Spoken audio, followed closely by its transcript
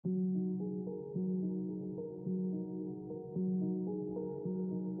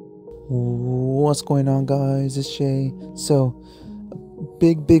What's going on, guys? It's Shay. So,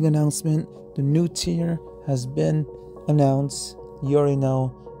 big announcement. The new tier has been announced. You already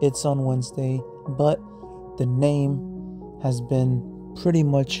know it's on Wednesday, but the name has been pretty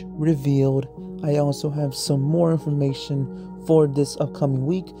much revealed. I also have some more information for this upcoming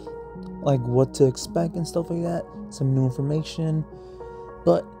week, like what to expect and stuff like that. Some new information.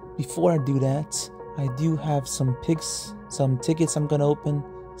 But before I do that, I do have some picks, some tickets I'm gonna open.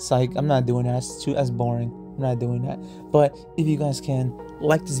 Psych, I'm not doing that. That's boring. I'm not doing that. But if you guys can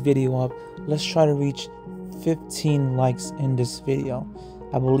like this video up, let's try to reach 15 likes in this video.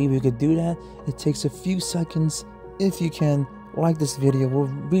 I believe we could do that. It takes a few seconds. If you can like this video, it will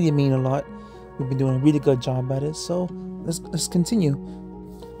really mean a lot. We've been doing a really good job at it. So let's continue.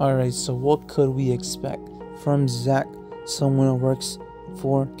 All right. So what could we expect from Zach, someone who works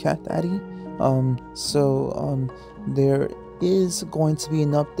for Cat Daddy? There is going to be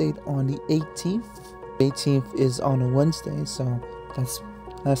an update on the 18th. 18th is on a Wednesday, so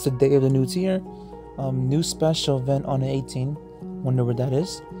that's the day of the new tier. New special event on the 18th. Wonder what that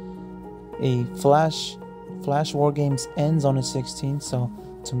is. A Flash War Games ends on the 16th.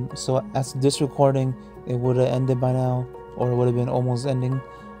 So as this recording, it would have ended by now, or it would have been almost ending.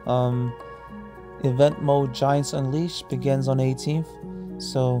 Event mode Giants Unleashed begins on the 18th.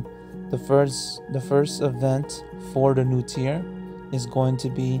 So the first event for the new tier is going to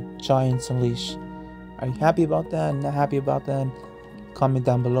be Giants Unleashed. Are you happy about that? Not happy about that? Comment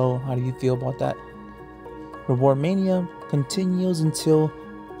down below. How do you feel about that? Reward Mania continues until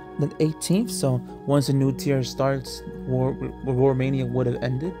the 18th. So once the new tier starts, Reward Mania would have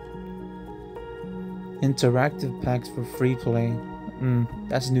ended. Interactive packs for free play.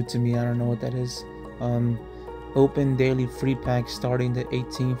 That's new to me. I don't know what that is. Open daily free packs starting the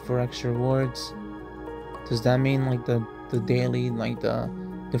 18th for extra rewards. Does that mean like the daily, like the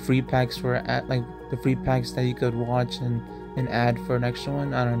free packs for like the free packs that you could watch and add for an extra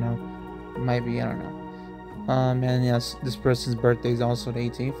one? I don't know. It might be. I don't know. And yes, this person's birthday is also the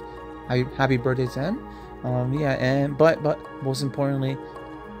 18th. Happy birthday to him. Yeah, and but most importantly,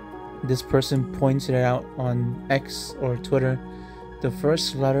 this person pointed it out on X or Twitter. The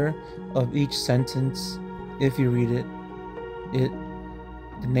first letter of each sentence, if you read it,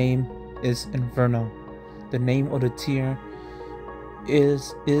 the name is Inferno. The name of the tier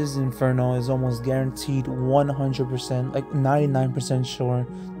is Inferno. Is almost guaranteed 100%, like 99% sure.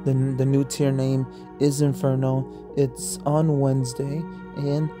 The new tier name is Inferno. It's on Wednesday,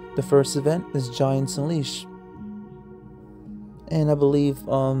 and the first event is Giants Unleashed. And I believe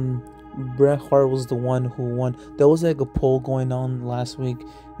Bret Hart was the one who won. There was like a poll going on last week,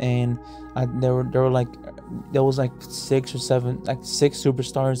 and there was like 6 or 7, like 6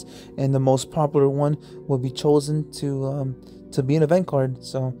 superstars, and the most popular one would be chosen to be an event card.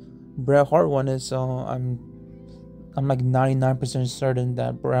 So Bret Hart won it. So I'm like 99% certain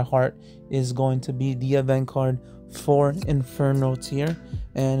that Bret Hart is going to be the event card for Inferno tier,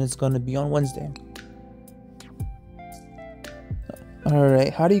 and it's going to be on Wednesday. All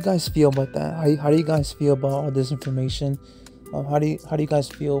right, how do you guys feel about that? How do you guys feel about all this information? How do you guys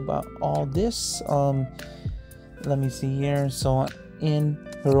feel about all this? Let me see here. So I'm in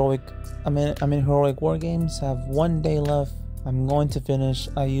heroic War Games. Have 1 day left. I'm going to finish.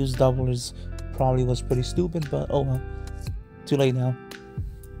 I used doublers. Probably was pretty stupid, but oh well. Too late now.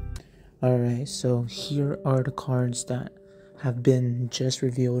 All right, so here are the cards that have been just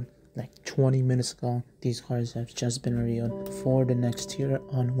revealed. Like 20 minutes ago, these cards have just been revealed for the next tier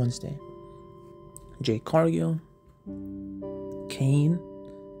on Wednesday. Jay Cargill, Kane,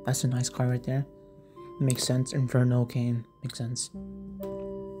 that's a nice card right there. Makes sense. Inferno Kane makes sense.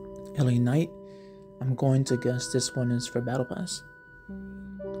 LA Knight, I'm going to guess this one is for Battle Pass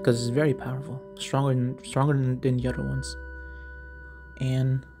because it's very powerful, stronger than the other ones.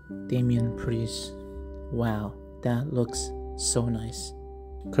 And Damian Priest, wow, that looks so nice.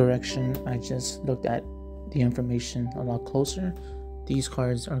 Correction, I just looked at the information a lot closer. These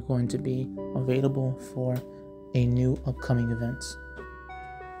cards are going to be available for a new upcoming event.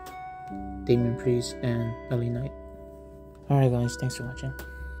 Damian Priest and LA Knight. Alright guys, thanks for watching.